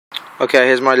Okay,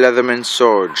 here's my Leatherman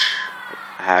Surge.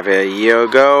 I have it a year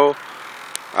ago.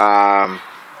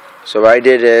 So what I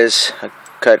did is I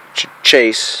cut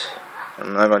chase.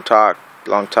 I'm not gonna talk a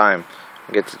long time.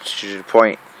 Get to the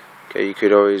point. Okay, you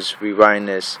could always rewind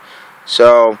this.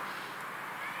 So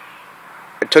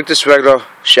I took this regular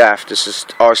shaft. This is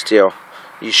all steel.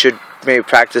 You should maybe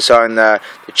practice on the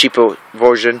cheaper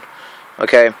version.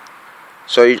 Okay.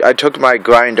 So I took my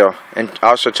grinder and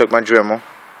also took my Dremel.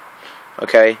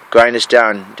 Okay, grind this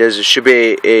down. There should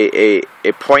be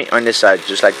a point on this side,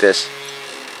 just like this.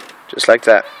 Just like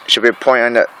that. Should be a point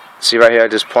on that. See right here,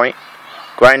 this point?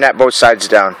 Grind that both sides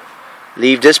down.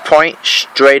 Leave this point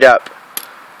straight up.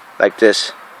 Like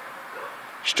this.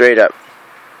 Straight up.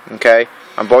 Okay?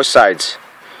 On both sides.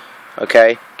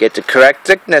 Okay? Get the correct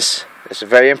thickness. It's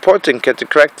very important. Get the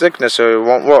correct thickness or it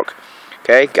won't work.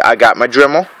 Okay? I got my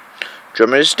Dremel.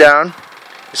 Dremel this down.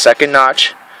 The second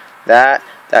notch.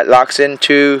 That locks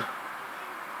into,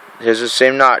 here's the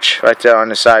same notch right there on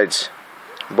the sides,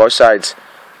 both sides.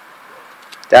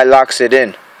 That locks it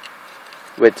in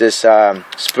with this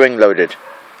spring loaded.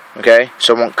 Okay,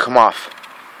 so it won't come off.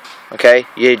 Okay,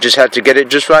 you just have to get it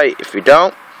just right. If you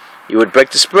don't, you would break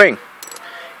the spring.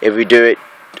 If you do it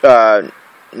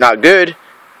not good,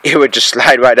 it would just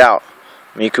slide right out.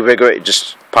 I mean, you could wiggle it,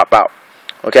 just pop out.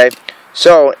 Okay,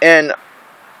 so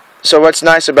what's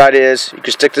nice about it is you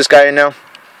can stick this guy in now.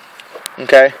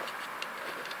 Okay,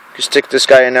 you can stick this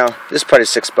guy in now. This is probably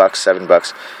 $6,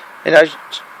 $7, and I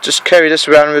just carry this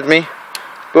around with me.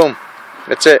 Boom,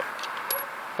 that's it.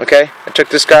 Okay, I took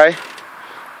this guy.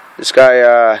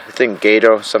 I think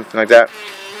Gator or something like that.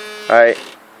 All right,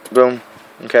 boom.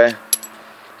 Okay,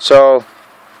 so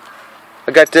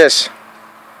I got this.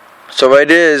 So what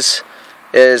it is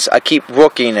I keep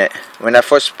working it. When I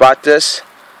first bought this,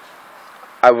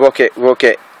 I work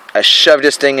it. I shove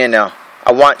this thing in now.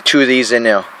 I want 2 of these in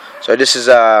there. So this is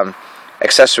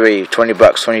accessory, $20,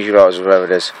 $22, whatever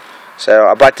it is. So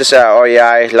I bought this at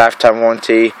REI, lifetime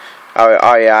warranty,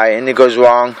 REI, and it goes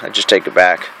wrong, I just take it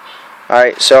back.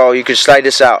 Alright, so you can slide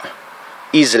this out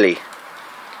easily.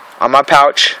 On my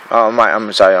pouch, on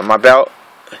my belt,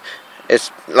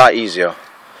 it's a lot easier.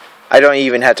 I don't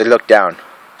even have to look down.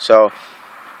 So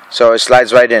it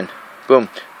slides right in. Boom.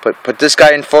 Put this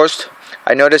guy in first.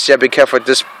 I noticed you have to be careful with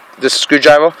this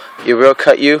screwdriver. It will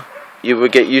cut you. You will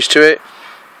get used to it.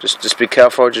 Just be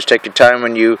careful. Just take your time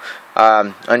when you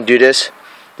undo this.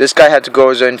 This guy had to go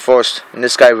in first, and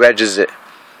this guy wedges it.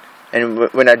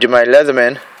 And when I do my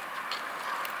Leatherman,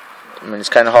 I mean it's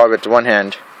kind of hard with the one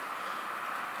hand.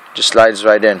 Just slides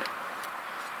right in.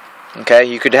 Okay,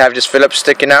 you could have this Phillips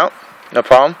sticking out. No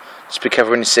problem. Just be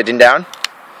careful when you're sitting down.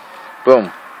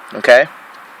 Boom. Okay.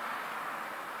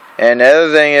 And the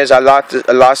other thing is I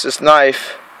lost this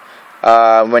knife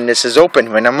when this is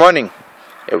open, when I'm running.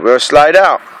 It will slide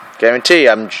out. Guarantee.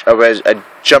 I was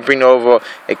jumping over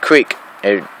a creek.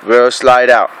 It will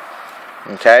slide out.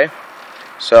 Okay?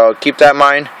 So keep that in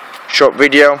mind. Short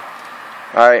video.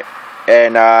 Alright.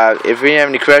 And if you have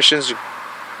any questions,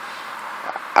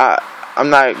 I'm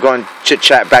not going to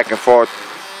chit-chat back and forth.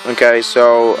 Okay?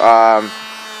 So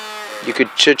you could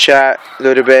chit-chat a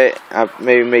little bit.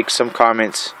 Maybe make some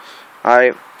comments.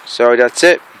 Alright, so that's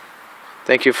it.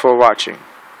 Thank you for watching.